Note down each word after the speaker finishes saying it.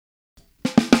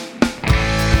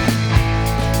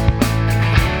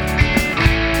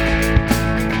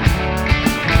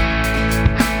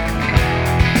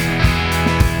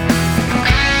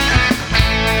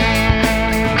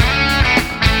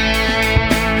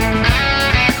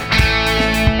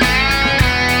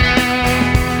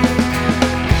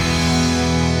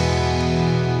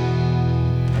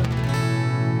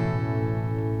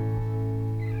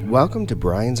Welcome to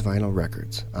Brian's Vinyl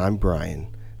Records. I'm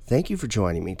Brian. Thank you for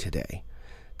joining me today.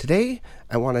 Today,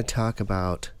 I want to talk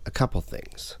about a couple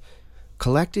things.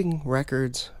 Collecting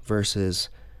records versus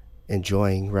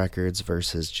enjoying records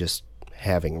versus just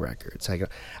having records. I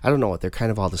don't know what, they're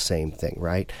kind of all the same thing,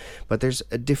 right? But there's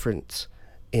a difference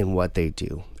in what they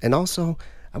do. And also,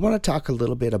 I want to talk a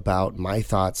little bit about my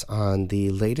thoughts on the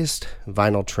latest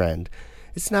vinyl trend.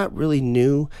 It's not really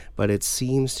new, but it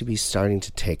seems to be starting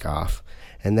to take off.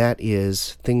 And that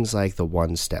is things like the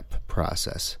one-step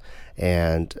process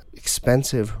and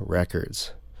expensive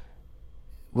records.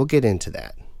 We'll get into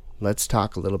that. Let's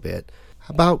talk a little bit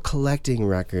about collecting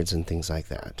records and things like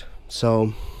that.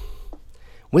 So,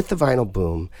 with the vinyl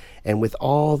boom and with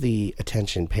all the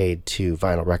attention paid to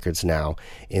vinyl records now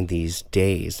in these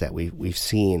days that we've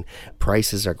seen,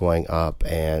 prices are going up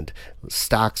and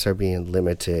stocks are being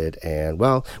limited, and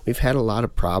well, we've had a lot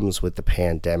of problems with the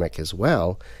pandemic as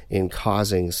well in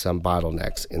causing some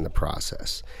bottlenecks in the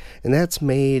process. And that's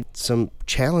made some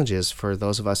challenges for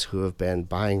those of us who have been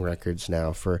buying records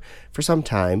now for some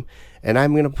time. And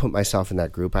I'm going to put myself in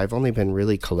that group. I've only been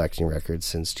really collecting records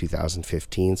since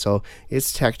 2015, so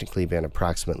it's technically been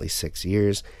approximately 6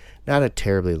 years. Not a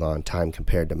terribly long time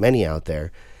compared to many out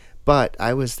there, but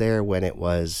I was there when it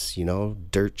was,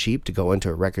 dirt cheap to go into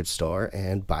a record store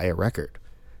and buy a record.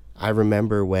 I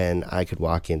remember when I could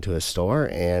walk into a store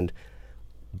and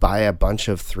buy a bunch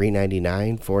of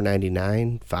 $3.99,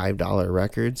 $4.99, $5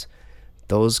 records.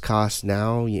 Those cost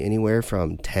now anywhere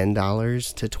from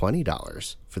 $10 to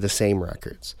 $20 for the same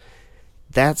records.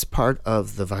 That's part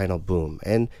of the vinyl boom,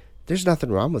 and there's nothing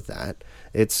wrong with that.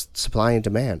 It's supply and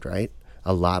demand, right?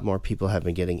 A lot more people have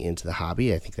been getting into the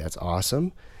hobby. I think that's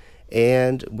awesome.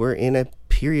 And we're in a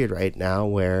period right now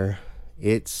where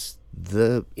it's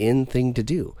the in thing to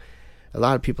do. A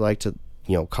lot of people like to,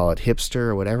 call it hipster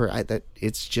or whatever.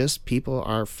 It's just people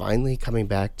are finally coming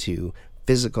back to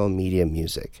physical media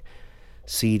music.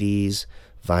 CDs,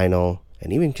 vinyl,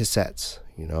 and even cassettes.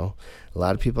 A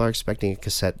lot of people are expecting a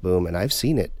cassette boom, and I've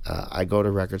seen it. I go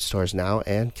to record stores now,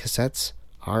 and cassettes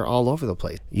are all over the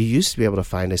place. You used to be able to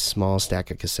find a small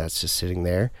stack of cassettes just sitting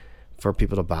there for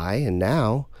people to buy, and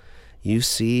now you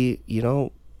see,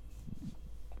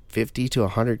 50 to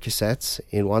 100 cassettes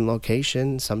in one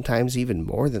location, sometimes even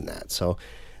more than that. So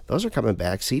those are coming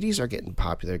back. CDs are getting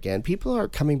popular again. People are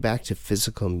coming back to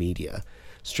physical media.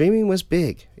 Streaming was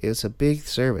big. It was a big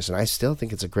service, and I still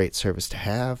think it's a great service to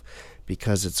have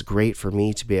because it's great for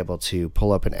me to be able to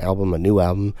pull up a new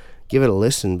album, give it a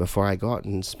listen before I go out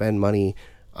and spend money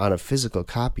on a physical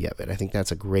copy of it. I think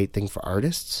that's a great thing for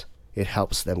artists. It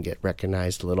helps them get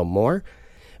recognized a little more,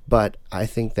 but I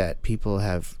think that people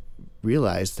have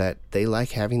realized that they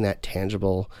like having that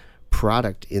tangible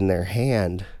product in their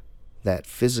hand, that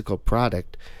physical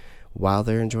product, while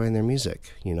they're enjoying their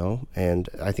music, and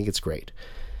I think it's great.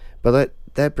 But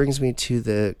that brings me to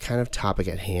the kind of topic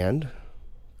at hand: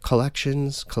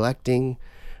 collecting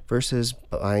versus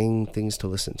buying things to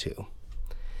listen to.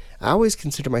 I always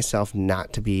consider myself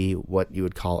not to be what you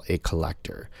would call a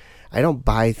collector. I don't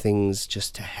buy things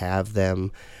just to have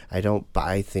them. I don't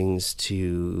buy things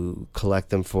to collect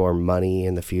them for money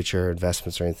in the future,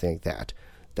 investments, or anything like that.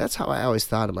 That's how I always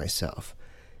thought of myself.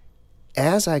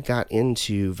 As I got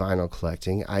into vinyl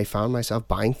collecting, I found myself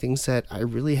buying things that I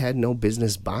really had no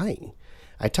business buying.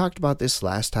 I talked about this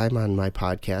last time on my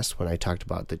podcast when I talked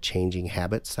about the changing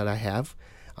habits that I have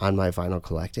on my vinyl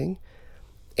collecting.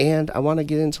 And I want to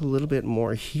get into a little bit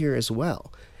more here as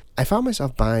well. I found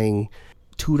myself buying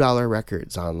 $2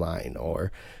 records online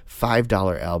or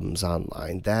 $5 albums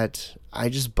online that I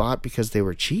just bought because they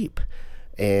were cheap.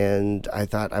 And I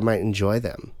thought I might enjoy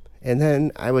them. And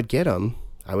then I would get them.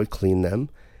 I would clean them,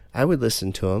 I would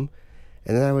listen to them,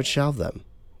 and then I would shelve them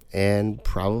and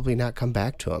probably not come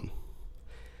back to them.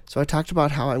 So I talked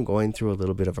about how I'm going through a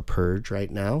little bit of a purge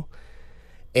right now,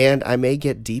 and I may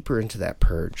get deeper into that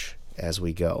purge as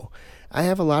we go. I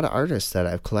have a lot of artists that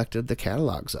I've collected the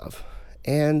catalogs of,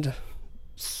 and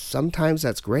sometimes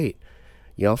that's great.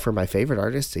 For my favorite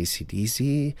artists,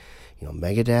 AC/DC,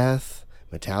 Megadeth,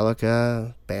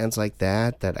 Metallica, bands like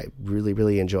that I really,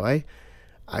 really enjoy.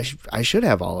 I should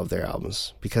have all of their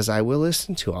albums because I will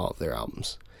listen to all of their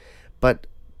albums. But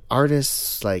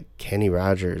artists like Kenny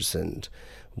Rogers and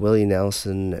Willie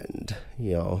Nelson and,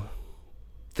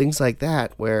 things like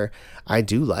that where I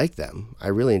do like them. I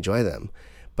really enjoy them.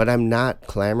 But I'm not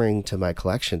clamoring to my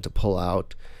collection to pull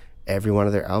out every one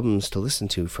of their albums to listen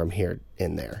to from here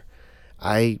and there.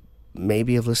 I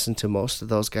maybe have listened to most of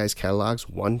those guys' catalogs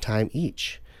one time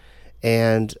each.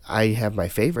 And I have my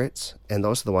favorites, and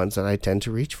those are the ones that I tend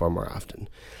to reach for more often.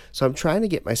 So I'm trying to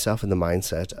get myself in the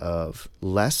mindset of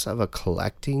less of a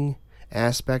collecting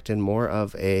aspect and more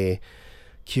of a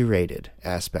curated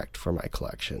aspect for my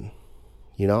collection.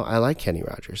 I like Kenny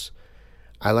Rogers.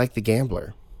 I like The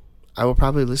Gambler. I will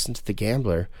probably listen to The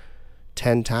Gambler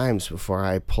 10 times before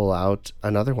I pull out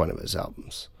another one of his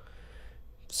albums.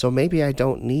 So maybe I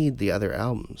don't need the other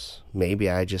albums. Maybe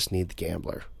I just need The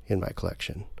Gambler in my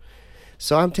collection.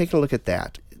 So I'm taking a look at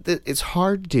that. It's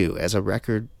hard to do as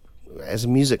a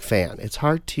music fan. It's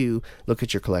hard to look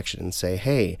at your collection and say,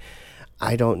 hey,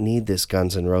 I don't need this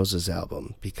Guns N' Roses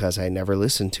album because I never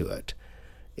listened to it.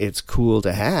 It's cool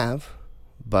to have,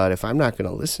 but if I'm not going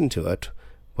to listen to it,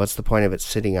 what's the point of it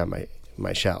sitting on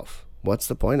my shelf? What's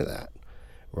the point of that,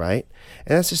 right?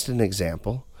 And that's just an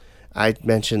example. I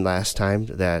mentioned last time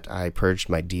that I purged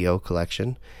my Dio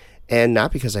collection, and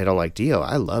not because I don't like Dio.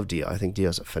 I love Dio. I think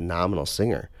Dio's a phenomenal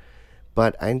singer.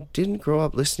 But I didn't grow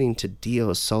up listening to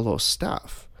Dio's solo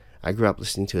stuff. I grew up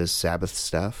listening to his Sabbath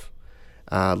stuff,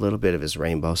 a little bit of his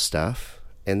Rainbow stuff,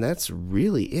 and that's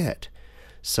really it.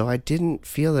 So I didn't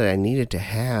feel that I needed to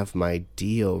have my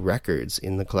Dio records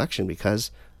in the collection because,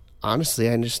 honestly,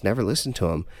 I just never listened to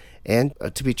him. And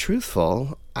to be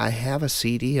truthful, I have a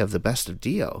CD of the best of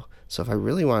Dio. So if I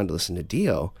really wanted to listen to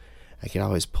Dio, I could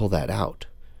always pull that out.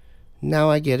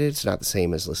 Now I get it, it's not the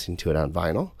same as listening to it on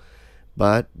vinyl,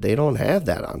 but they don't have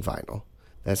that on vinyl.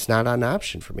 That's not an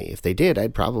option for me. If they did,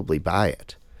 I'd probably buy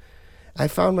it. I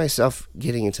found myself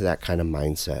getting into that kind of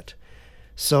mindset.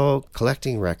 So,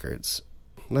 collecting records.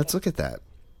 Let's look at that.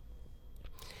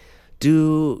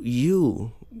 Do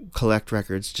you collect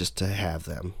records just to have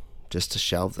them, just to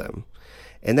shelve them?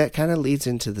 And that kind of leads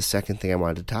into the second thing I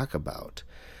wanted to talk about.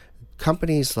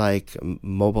 Companies like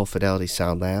Mobile Fidelity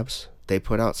Sound Labs, they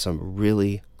put out some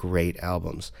really great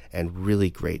albums and really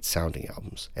great sounding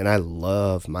albums. And I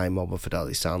love my Mobile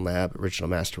Fidelity Sound Lab original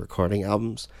master recording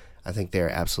albums. I think they're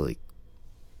absolutely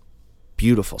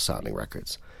beautiful sounding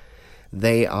records.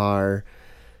 They are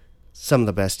some of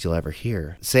the best you'll ever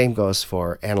hear. Same goes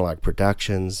for Analog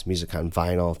Productions, music on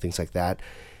vinyl, things like that.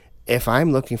 If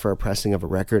I'm looking for a pressing of a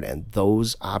record and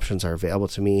those options are available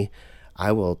to me,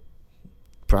 I will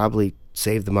probably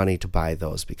save the money to buy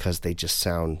those because they just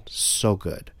sound so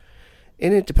good.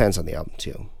 And it depends on the album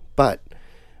too. But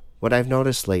what I've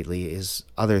noticed lately is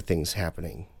other things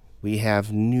happening. We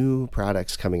have new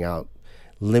products coming out,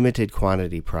 limited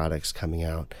quantity products coming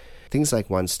out. Things like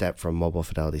One Step from Mobile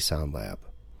Fidelity Sound Lab.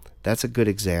 That's a good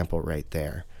example right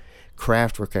there.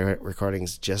 Craft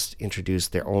Recordings just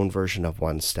introduced their own version of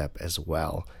One Step as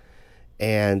well.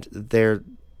 And they're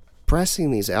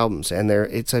pressing these albums, and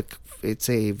it's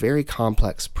a very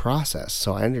complex process.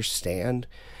 So I understand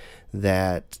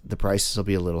that the prices will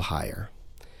be a little higher.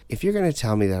 If you're going to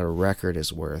tell me that a record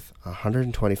is worth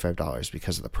 $125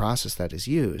 because of the process that is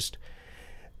used,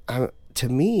 to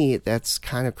me, that's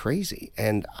kind of crazy.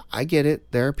 And I get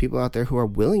it. There are people out there who are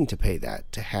willing to pay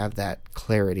that to have that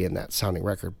clarity in that sounding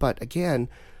record. But again,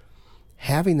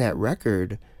 having that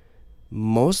record,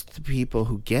 most of the people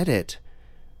who get it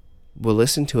will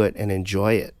listen to it and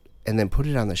enjoy it and then put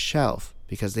it on the shelf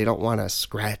because they don't want to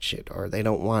scratch it or they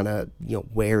don't want to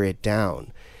wear it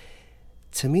down.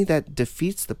 To me, that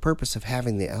defeats the purpose of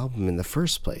having the album in the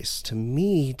first place. To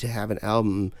me, to have an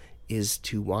album is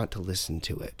to want to listen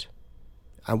to it.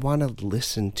 I want to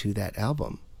listen to that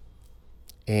album.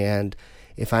 And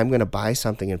if I'm going to buy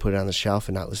something and put it on the shelf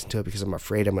and not listen to it because I'm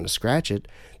afraid I'm going to scratch it,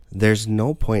 there's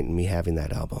no point in me having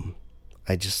that album.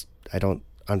 I don't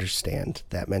understand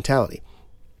that mentality.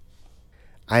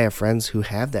 I have friends who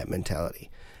have that mentality.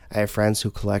 I have friends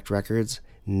who collect records,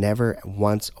 never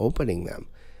once opening them,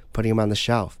 putting them on the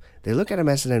shelf. They look at them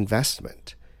as an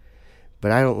investment.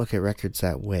 But I don't look at records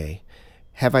that way.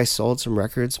 Have I sold some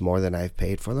records more than I've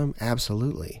paid for them?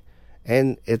 Absolutely.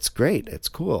 And it's great. It's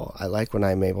cool. I like when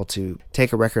I'm able to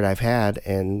take a record I've had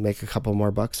and make a couple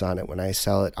more bucks on it when I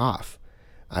sell it off.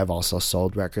 I've also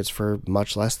sold records for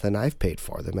much less than I've paid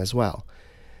for them as well.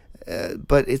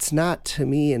 But it's not, to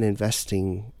me, an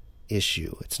investing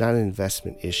issue. It's not an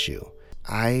investment issue.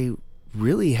 I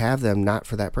really have them not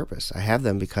for that purpose. I have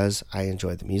them because I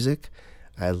enjoy the music.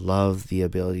 I love the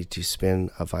ability to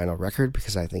spin a vinyl record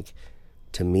because I think,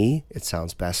 to me, it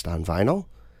sounds best on vinyl.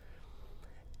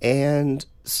 And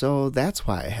so that's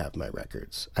why I have my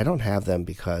records. I don't have them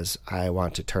because I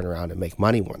want to turn around and make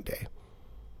money one day.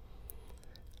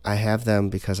 I have them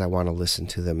because I want to listen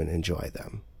to them and enjoy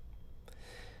them.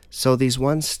 So these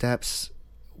One Steps,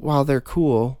 while they're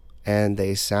cool and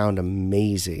they sound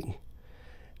amazing,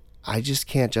 I just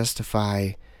can't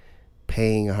justify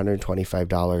paying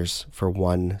 $125 for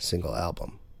one single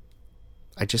album.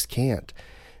 I just can't.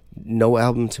 No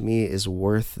album to me is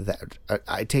worth that.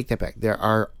 I take that back. There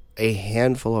are a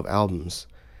handful of albums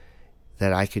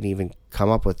that I could even come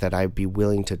up with that I'd be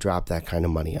willing to drop that kind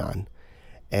of money on.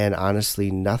 And honestly,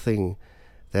 nothing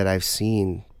that I've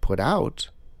seen put out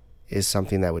is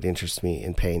something that would interest me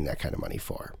in paying that kind of money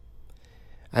for.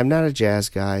 I'm not a jazz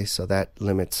guy, so that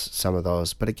limits some of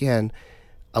those. But again,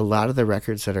 a lot of the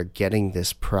records that are getting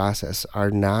this process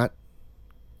are not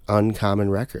uncommon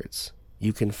records.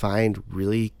 You can find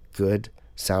really good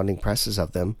sounding presses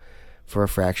of them for a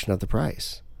fraction of the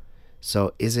price.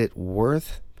 So is it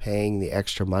worth paying the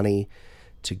extra money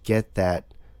to get that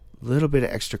little bit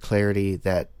of extra clarity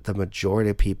that the majority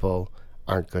of people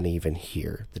aren't going to even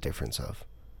hear the difference of?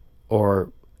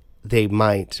 Or they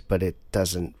might, but it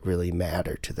doesn't really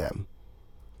matter to them.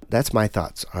 That's my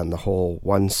thoughts on the whole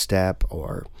One Step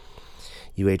or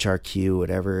UHRQ,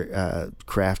 whatever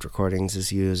Craft Recordings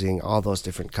is using. All those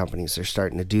different companies are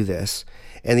starting to do this.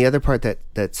 And the other part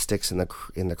that sticks in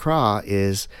the craw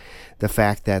is the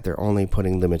fact that they're only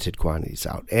putting limited quantities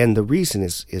out. And the reason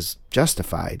is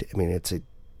justified. I mean, it's a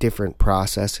different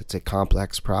process. It's a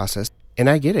complex process. And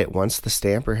I get it. Once the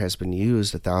stamper has been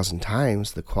used 1,000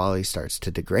 times, the quality starts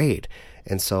to degrade.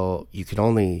 And so you can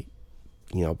only,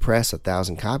 press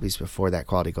 1,000 copies before that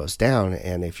quality goes down.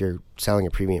 And if you're selling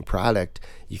a premium product,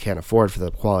 you can't afford for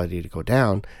the quality to go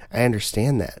down. I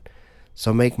understand that.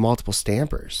 So make multiple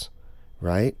stampers,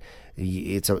 right?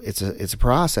 It's a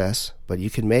process, but you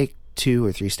can make 2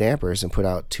 or 3 stampers and put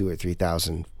out 2,000 or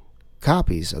 3,000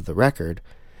 copies of the record.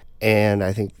 And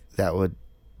I think that would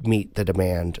meet the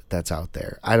demand that's out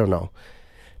there. I don't know.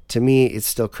 To me, it's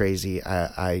still crazy.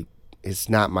 It's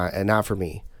not for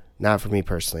me. Not for me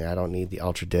personally. I don't need the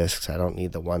Ultra Discs. I don't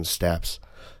need the One Steps.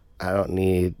 I don't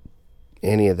need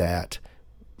any of that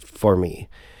for me.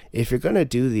 If you're going to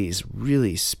do these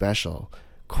really special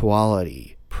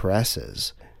quality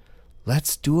presses,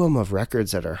 let's do them of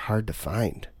records that are hard to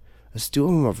find. Let's do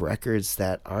them of records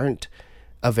that aren't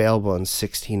available in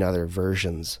 16 other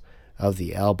versions of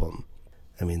the album.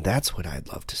 I mean, that's what I'd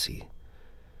love to see.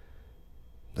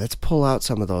 Let's pull out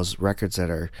some of those records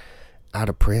that are out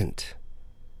of print,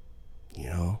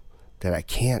 that I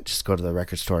can't just go to the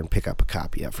record store and pick up a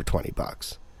copy of for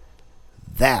 $20.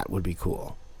 That would be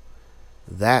cool.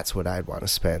 That's what I'd want to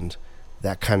spend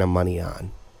that kind of money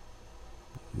on.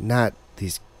 Not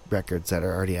these records that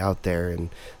are already out there in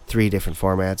 3 different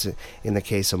formats. In the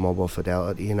case of Mobile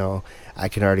Fidelity, I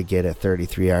can already get a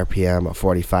 33 RPM, a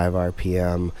 45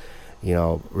 RPM,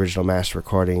 original master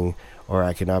recording, or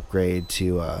I can upgrade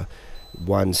to a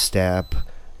One Step.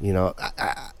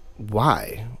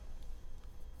 Why?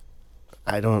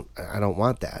 I don't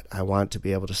want that. I want to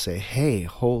be able to say, hey,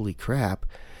 holy crap,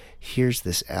 here's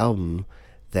this album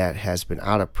that has been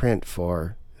out of print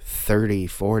for 30,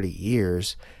 40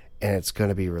 years, and it's going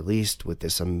to be released with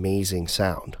this amazing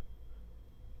sound.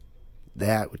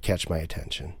 That would catch my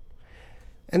attention.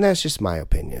 And that's just my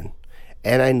opinion.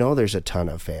 And I know there's a ton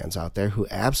of fans out there who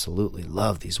absolutely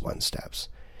love these One Steps,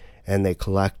 and they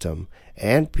collect them,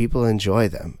 and people enjoy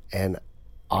them, and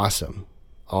awesome.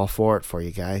 All for it for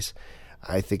you guys.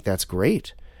 I think that's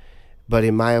great. But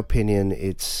in my opinion,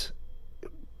 it's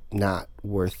not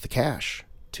worth the cash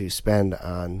to spend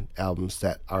on albums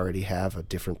that already have a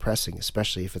different pressing,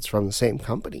 especially if it's from the same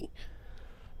company.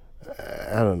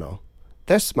 I don't know.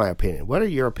 That's my opinion. What are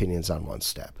your opinions on One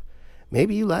Step?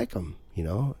 Maybe you like them.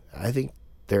 I think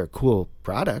they're a cool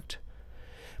product,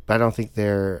 but I don't think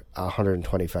they're a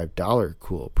 $125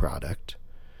 cool product.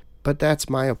 But that's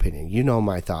my opinion. You know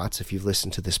my thoughts. If you've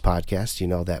listened to this podcast, you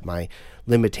know that my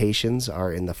limitations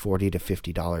are in the $40 to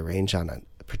 $50 range on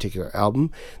a particular album.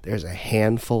 There's a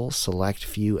handful, select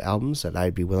few albums that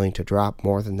I'd be willing to drop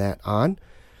more than that on,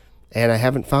 and I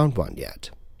haven't found one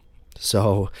yet.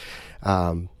 So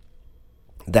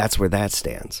that's where that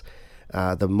stands.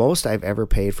 The most I've ever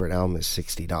paid for an album is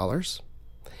 $60,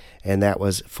 and that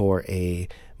was for a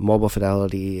Mobile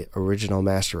Fidelity original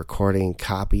master recording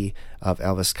copy of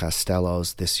Elvis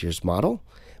Costello's This Year's Model,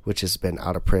 which has been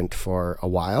out of print for a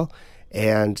while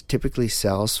and typically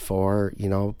sells for,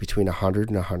 between $100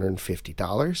 and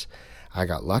 $150. I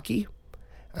got lucky.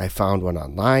 I found one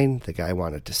online. The guy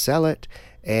wanted to sell it,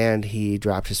 and he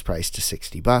dropped his price to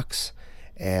 $60,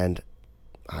 and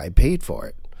I paid for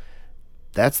it.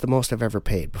 That's the most I've ever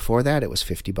paid. Before that, it was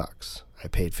 $50. I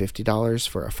paid $50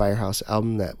 for a Firehouse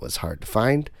album that was hard to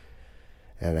find,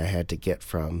 and I had to get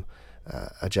from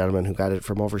a gentleman who got it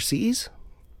from overseas.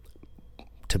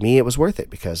 To me, it was worth it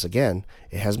because, again,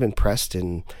 it hasn't been pressed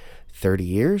in 30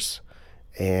 years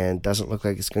and doesn't look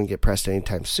like it's going to get pressed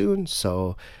anytime soon,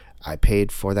 so I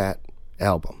paid for that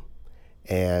album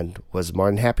and was more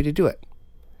than happy to do it.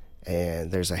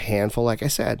 And there's a handful, like I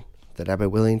said, that I'd be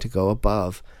willing to go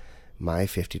above my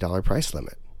 $50 price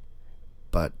limit.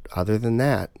 But other than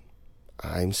that,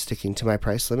 I'm sticking to my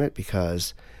price limit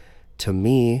because to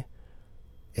me,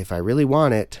 if I really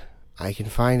want it, I can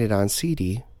find it on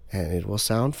CD and it will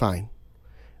sound fine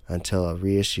until a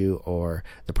reissue or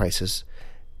the prices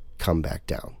come back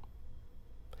down.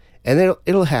 And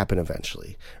it'll happen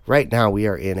eventually. Right now we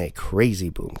are in a crazy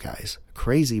boom, guys.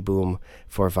 Crazy boom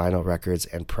for vinyl records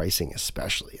and pricing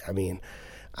especially. I mean,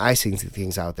 I see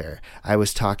things out there. I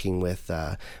was talking with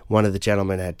one of the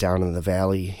gentlemen at Down in the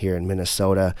Valley here in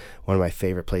Minnesota, one of my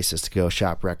favorite places to go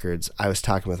shop records. I was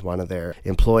talking with one of their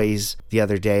employees the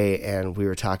other day, and we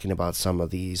were talking about some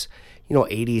of these,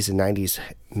 80s and 90s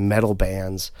metal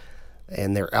bands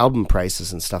and their album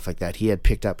prices and stuff like that. He had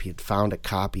found a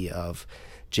copy of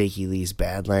Jakey Lee's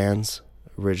Badlands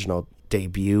original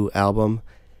debut album,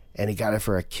 and he got it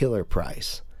for a killer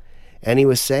price. And he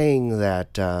was saying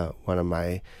that one of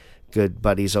my good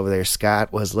buddies over there,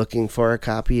 Scott, was looking for a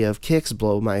copy of Kix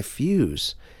Blow My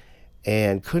Fuse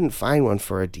and couldn't find one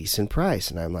for a decent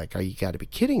price. And I'm like, you got to be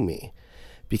kidding me.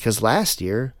 Because last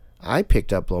year, I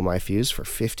picked up Blow My Fuse for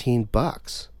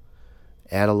 $15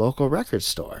 at a local record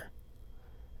store.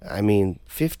 I mean,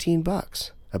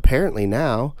 $15. Apparently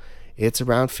now, it's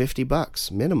around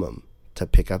 $50 minimum to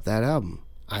pick up that album.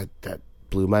 That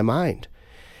blew my mind.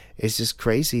 It's just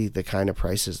crazy the kind of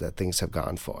prices that things have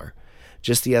gone for.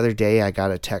 Just the other day, I got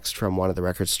a text from one of the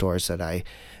record stores that I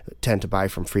tend to buy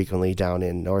from frequently down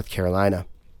in North Carolina.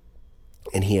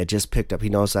 And he had just picked up, he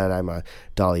knows that I'm a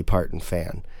Dolly Parton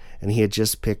fan, and he had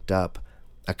just picked up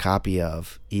a copy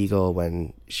of Eagle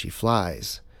When She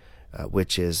Flies,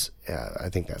 which is, I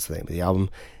think that's the name of the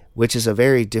album, which is a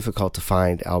very difficult to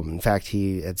find album. In fact,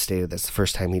 he had stated that's the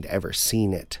first time he'd ever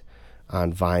seen it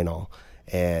on vinyl.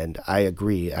 And I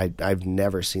agree. I've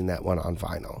never seen that one on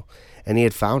vinyl. And he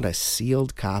had found a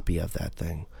sealed copy of that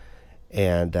thing.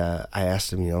 And I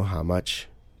asked him, how much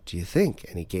do you think?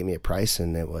 And he gave me a price,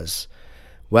 and it was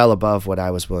well above what I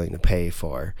was willing to pay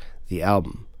for the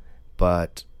album.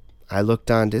 But I looked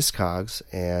on Discogs,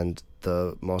 and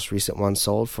the most recent one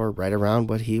sold for right around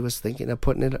what he was thinking of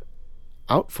putting it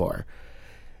out for.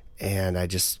 And I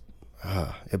just...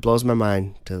 it blows my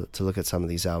mind to look at some of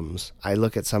these albums. I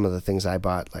look at some of the things I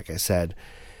bought, like I said,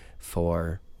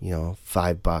 for,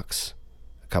 $5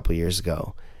 a couple years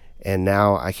ago. And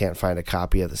now I can't find a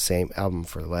copy of the same album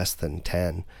for less than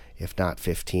 10, if not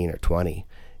 15 or 20.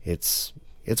 It's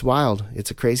wild.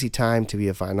 It's a crazy time to be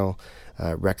a vinyl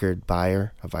record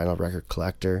buyer, a vinyl record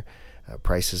collector.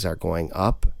 Prices are going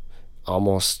up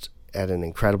almost at an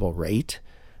incredible rate.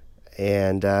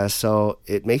 And so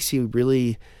it makes you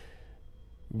really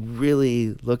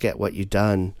look at what you've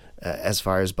done as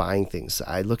far as buying things.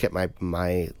 I look at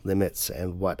my limits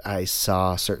and what I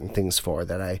saw certain things for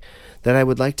that I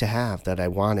would like to have, that I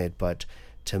wanted, but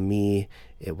to me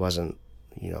it wasn't,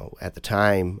 at the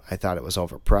time I thought it was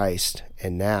overpriced,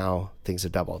 and now things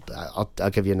have doubled. I'll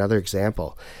give you another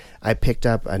example. I picked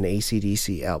up an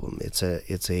AC/DC album. It's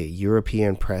a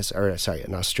European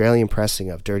an Australian pressing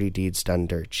of Dirty Deeds Done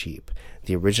Dirt Cheap,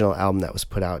 the original album that was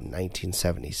put out in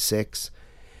 1976.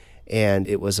 And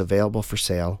it was available for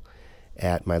sale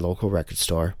at my local record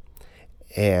store,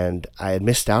 and I had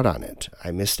missed out on it.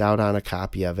 I missed out on a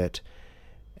copy of it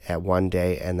at one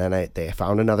day, and then they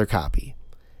found another copy,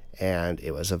 and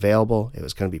it was available. It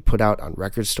was going to be put out on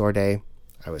Record Store Day.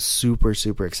 I was super,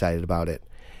 super excited about it,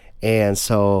 and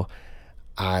so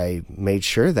I made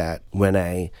sure that when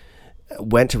I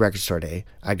went to Record Store Day,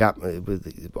 I got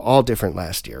all different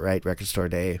last year, right? Record Store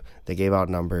Day, they gave out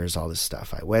numbers, all this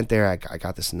stuff. I went there, I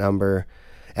got this number.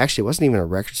 Actually, it wasn't even a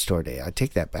Record Store Day. I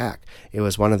take that back. It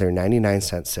was one of their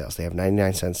 99-cent sales. They have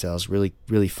 99-cent sales, really,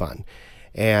 really fun.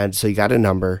 And so you got a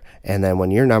number, and then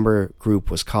when your number group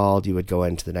was called, you would go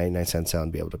into the 99-cent sale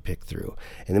and be able to pick through.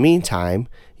 In the meantime,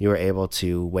 you were able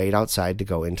to wait outside to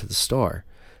go into the store.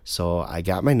 So I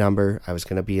got my number. I was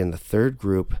going to be in the third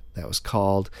group that was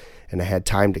called, and I had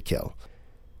time to kill.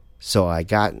 So I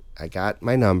got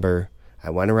my number. I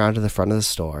went around to the front of the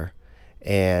store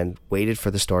and waited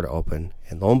for the store to open.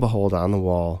 And lo and behold, on the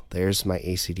wall, there's my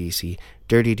AC/DC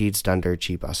Dirty Deeds Done Dirt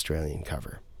Cheap Australian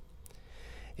cover.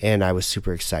 And I was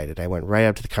super excited. I went right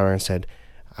up to the counter and said,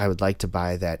 I would like to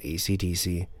buy that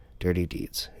AC/DC Dirty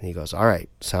Deeds. And he goes, all right,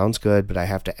 sounds good, but I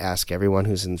have to ask everyone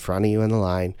who's in front of you in the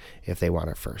line if they want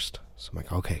it first. So I'm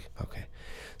like, okay.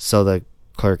 So the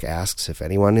clerk asks if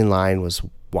anyone in line was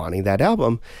wanting that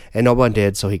album, and no one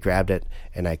did, so he grabbed it,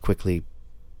 and I quickly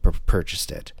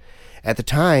purchased it. At the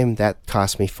time, that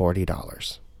cost me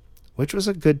 $40, which was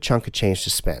a good chunk of change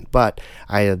to spend, but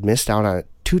I had missed out on it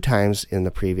 2 times in the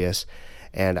previous,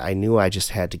 and I knew I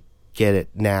just had to get it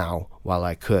now while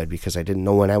I could because I didn't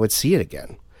know when I would see it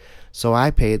again. So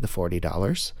I paid the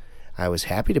 $40. I was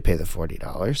happy to pay the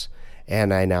 $40,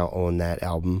 and I now own that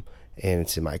album, and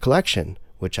it's in my collection,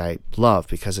 which I love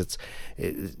because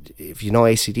if you know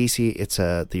AC/DC, it's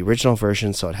the original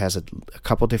version, so it has a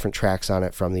couple different tracks on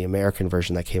it from the American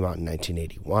version that came out in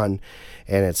 1981,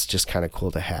 and it's just kind of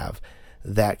cool to have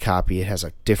that copy. It has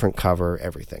a different cover,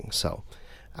 everything. So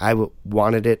I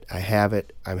wanted it, I have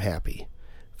it, I'm happy.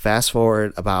 Fast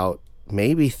forward about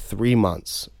maybe 3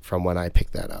 months from when I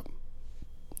picked that up.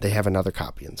 They have another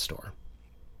copy in store.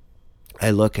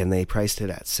 I look and they priced it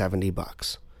at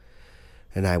 $70.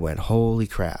 And I went, holy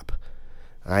crap.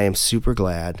 I am super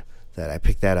glad that I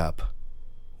picked that up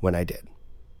when I did.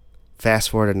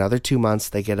 Fast forward another 2 months,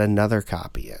 they get another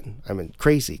copy in. I mean,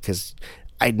 crazy, because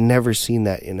I'd never seen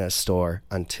that in a store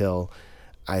until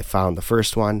I found the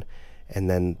first one and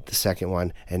then the second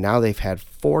one. And now they've had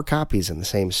 4 copies in the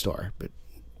same store. But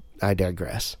I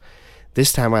digress.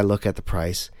 This time I look at the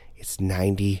price. It's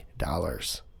 $90.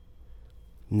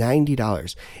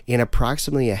 $90. In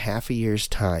approximately a half a year's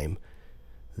time,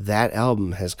 that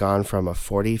album has gone from a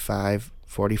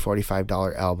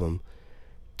 $45 album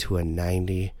to a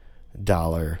 $90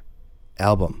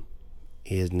 album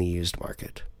in the used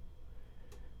market.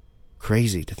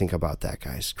 Crazy to think about that,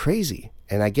 guys. Crazy.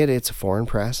 And I get it, it's a foreign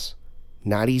press.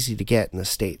 Not easy to get in the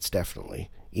States, definitely.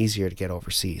 Easier to get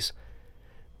overseas.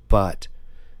 But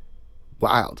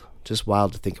wild. Just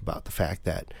wild to think about the fact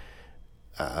that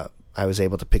I was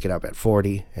able to pick it up at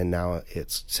 $40 and now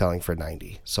it's selling for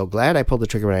 $90. So glad I pulled the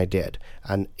trigger when I did.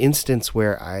 An instance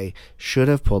where I should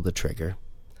have pulled the trigger,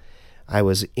 I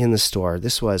was in the store.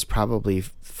 This was probably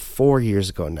 4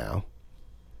 years ago now.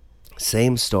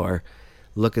 Same store,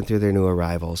 looking through their new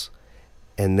arrivals,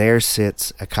 and there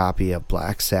sits a copy of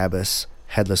Black Sabbath's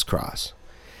Headless Cross.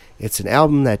 It's an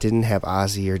album that didn't have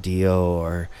Ozzy or Dio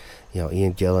or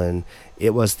Ian Gillan.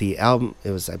 It was the album.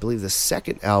 It was, I believe, the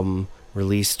second album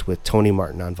released with Tony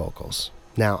Martin on vocals.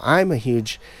 Now, I'm a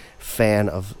huge fan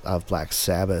of Black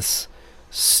Sabbath's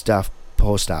stuff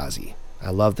post-Ozzy.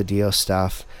 I love the Dio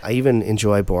stuff. I even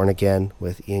enjoy Born Again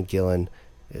with Ian Gillan.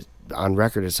 On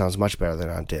record, it sounds much better than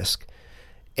on disc.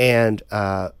 And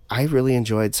I really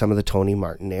enjoyed some of the Tony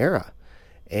Martin era.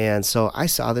 And so I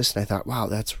saw this and I thought, wow,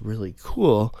 that's really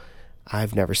cool.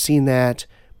 I've never seen that.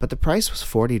 But the price was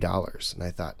 $40. And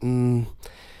I thought,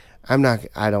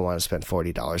 I don't want to spend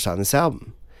 $40 on this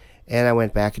album. And I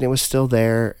went back and it was still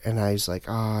there. And I was like,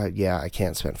 yeah, I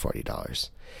can't spend $40.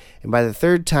 And by the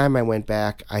third time I went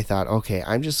back, I thought, okay,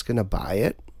 I'm just going to buy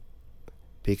it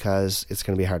because it's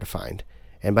going to be hard to find.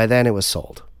 And by then it was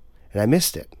sold. And I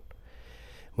missed it.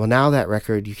 Well, now that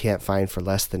record you can't find for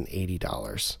less than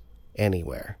 $80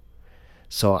 anywhere.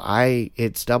 So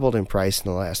it's doubled in price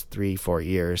in the last 3-4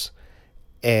 years.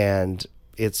 And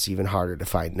it's even harder to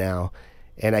find now.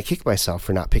 And I kick myself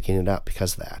for not picking it up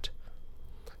because of that.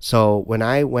 So when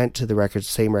I went to the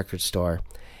same record store,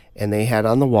 and they had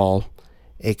on the wall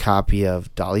a copy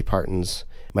of Dolly Parton's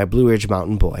My Blue Ridge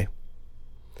Mountain Boy,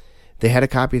 they had a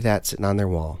copy of that sitting on their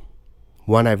wall.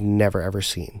 One I've never, ever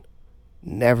seen.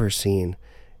 Never seen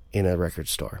in a record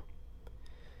store.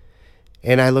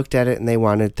 And I looked at it, and they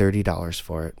wanted $30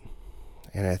 for it.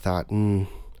 And I thought, I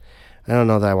don't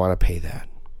know that I want to pay that.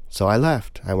 So I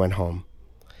left. I went home.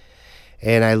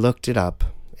 And I looked it up.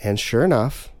 And sure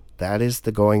enough, that is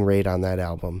the going rate on that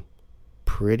album.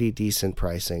 Pretty decent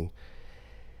pricing.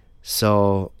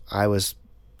 So I was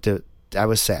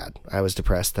sad. I was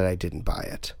depressed that I didn't buy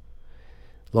it.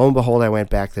 Lo and behold, I went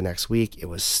back the next week. It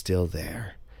was still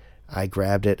there. I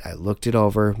grabbed it. I looked it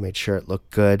over, made sure it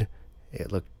looked good.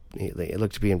 It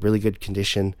looked to be in really good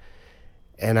condition.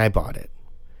 And I bought it.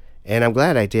 And I'm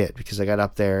glad I did, because I got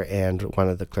up there and one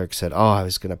of the clerks said, I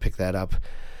was going to pick that up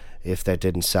if that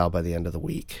didn't sell by the end of the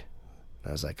week. And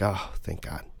I was like, thank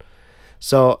God.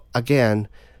 So again,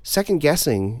 second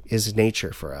guessing is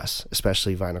nature for us,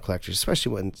 especially vinyl collectors,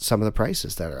 especially when some of the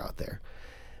prices that are out there.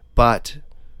 But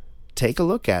take a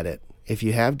look at it. If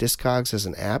you have Discogs as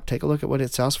an app, take a look at what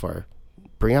it sells for.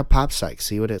 Bring up PopPsych,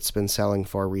 see what it's been selling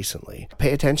for recently.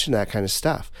 Pay attention to that kind of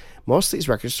stuff. Most of these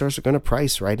record stores are going to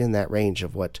price right in that range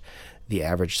of what the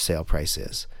average sale price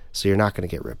is. So you're not going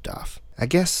to get ripped off. I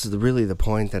guess really the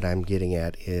point that I'm getting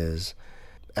at is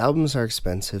albums are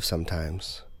expensive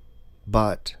sometimes,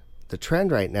 but the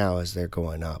trend right now is they're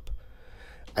going up.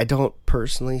 I don't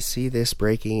personally see this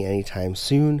breaking anytime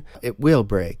soon. It will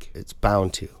break. It's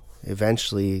bound to.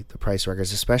 Eventually, the price of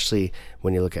records, especially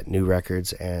when you look at new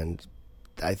records, and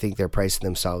I think they're pricing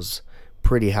themselves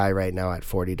pretty high right now at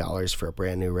 $40 for a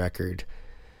brand new record.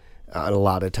 A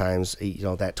lot of times,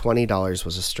 that $20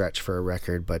 was a stretch for a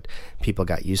record, but people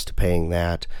got used to paying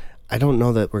that. I don't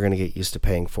know that we're going to get used to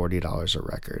paying $40 a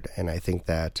record, and I think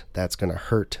that that's going to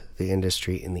hurt the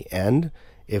industry in the end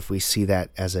if we see that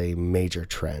as a major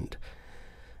trend.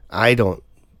 I don't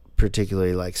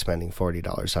particularly like spending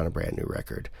 $40 on a brand new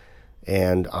record,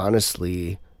 and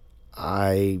honestly,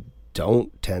 I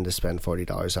don't tend to spend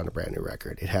 $40 on a brand new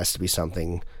record. It has to be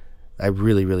something I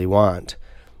really, really want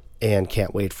and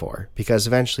can't wait for, because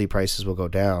eventually prices will go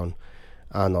down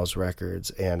on those records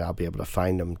and I'll be able to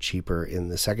find them cheaper in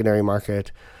the secondary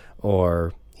market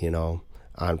or,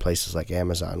 on places like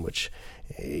Amazon, which,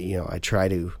 I try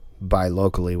to buy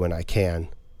locally when I can.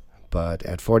 But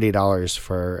at $40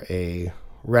 for a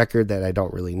record that I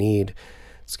don't really need,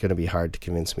 it's going to be hard to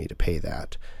convince me to pay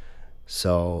that.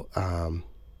 So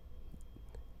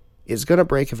it's going to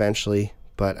break eventually.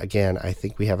 But again, I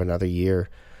think we have another year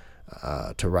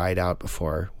to ride out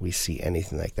before we see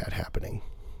anything like that happening.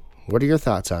 What are your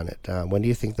thoughts on it? When do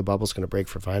you think the bubble's going to break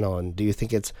for vinyl? And do you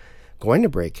think it's going to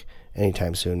break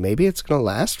anytime soon? Maybe it's going to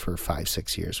last for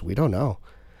 5-6 years. We don't know.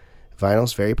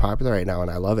 Vinyl's very popular right now, and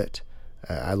I love it.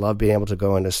 I love being able to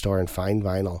go into a store and find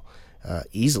vinyl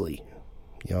easily.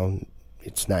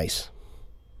 It's nice.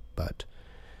 But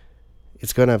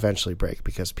it's going to eventually break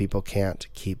because people can't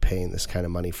keep paying this kind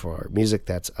of money for music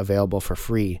that's available for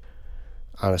free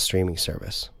on a streaming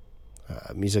service.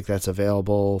 Music that's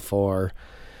available for,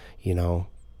 a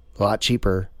lot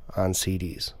cheaper on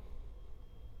CDs.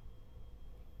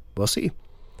 We'll see.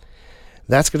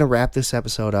 That's going to wrap this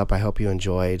episode up. I hope you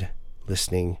enjoyed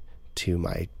listening to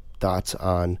my thoughts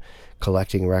on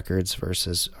collecting records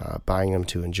versus buying them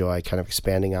to enjoy, kind of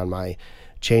expanding on my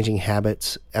Changing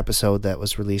Habits episode that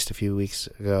was released a few weeks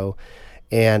ago,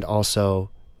 and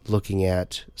also looking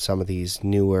at some of these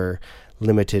newer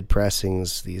limited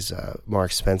pressings, these more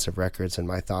expensive records, and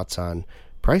my thoughts on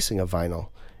pricing of vinyl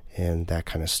and that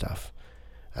kind of stuff.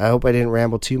 I hope I didn't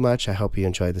ramble too much. I hope you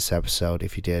enjoyed this episode.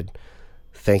 If you did,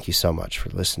 thank you so much for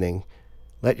listening.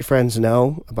 Let your friends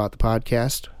know about the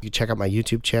podcast. You can check out my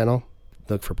YouTube channel.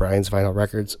 Look for Brian's Vinyl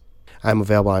Records. I'm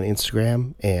available on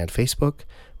Instagram and Facebook,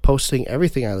 posting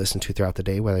everything I listen to throughout the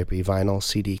day, whether it be vinyl,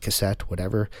 CD, cassette,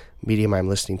 whatever medium I'm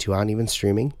listening to on, even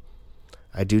streaming.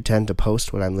 I do tend to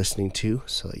post what I'm listening to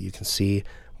so that you can see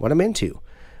what I'm into,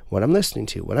 what I'm listening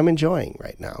to, what I'm enjoying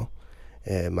right now.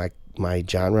 My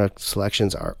genre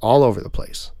selections are all over the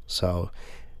place. So,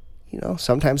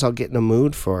 sometimes I'll get in a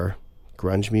mood for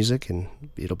grunge music and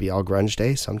it'll be all grunge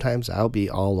day. Sometimes I'll be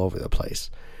all over the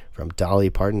place, from Dolly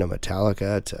Parton to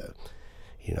Metallica to,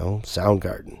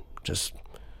 Soundgarden. Just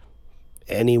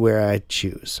anywhere I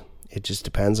choose. It just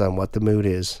depends on what the mood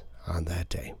is on that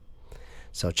day.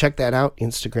 So check that out,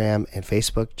 Instagram and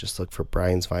Facebook. Just look for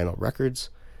Brian's Vinyl Records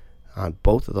on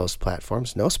both of those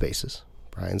platforms. No spaces.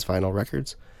 Brian's Vinyl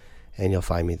Records. And you'll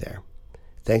find me there.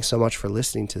 Thanks so much for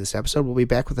listening to this episode. We'll be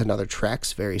back with another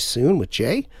Tracks very soon with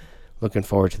Jay. Looking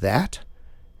forward to that.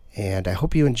 And I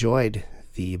hope you enjoyed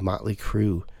the Motley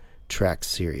Crue Tracks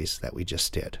series that we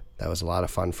just did. That was a lot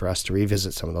of fun for us to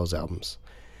revisit some of those albums.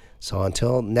 So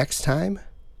until next time,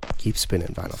 keep spinning,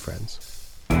 vinyl friends.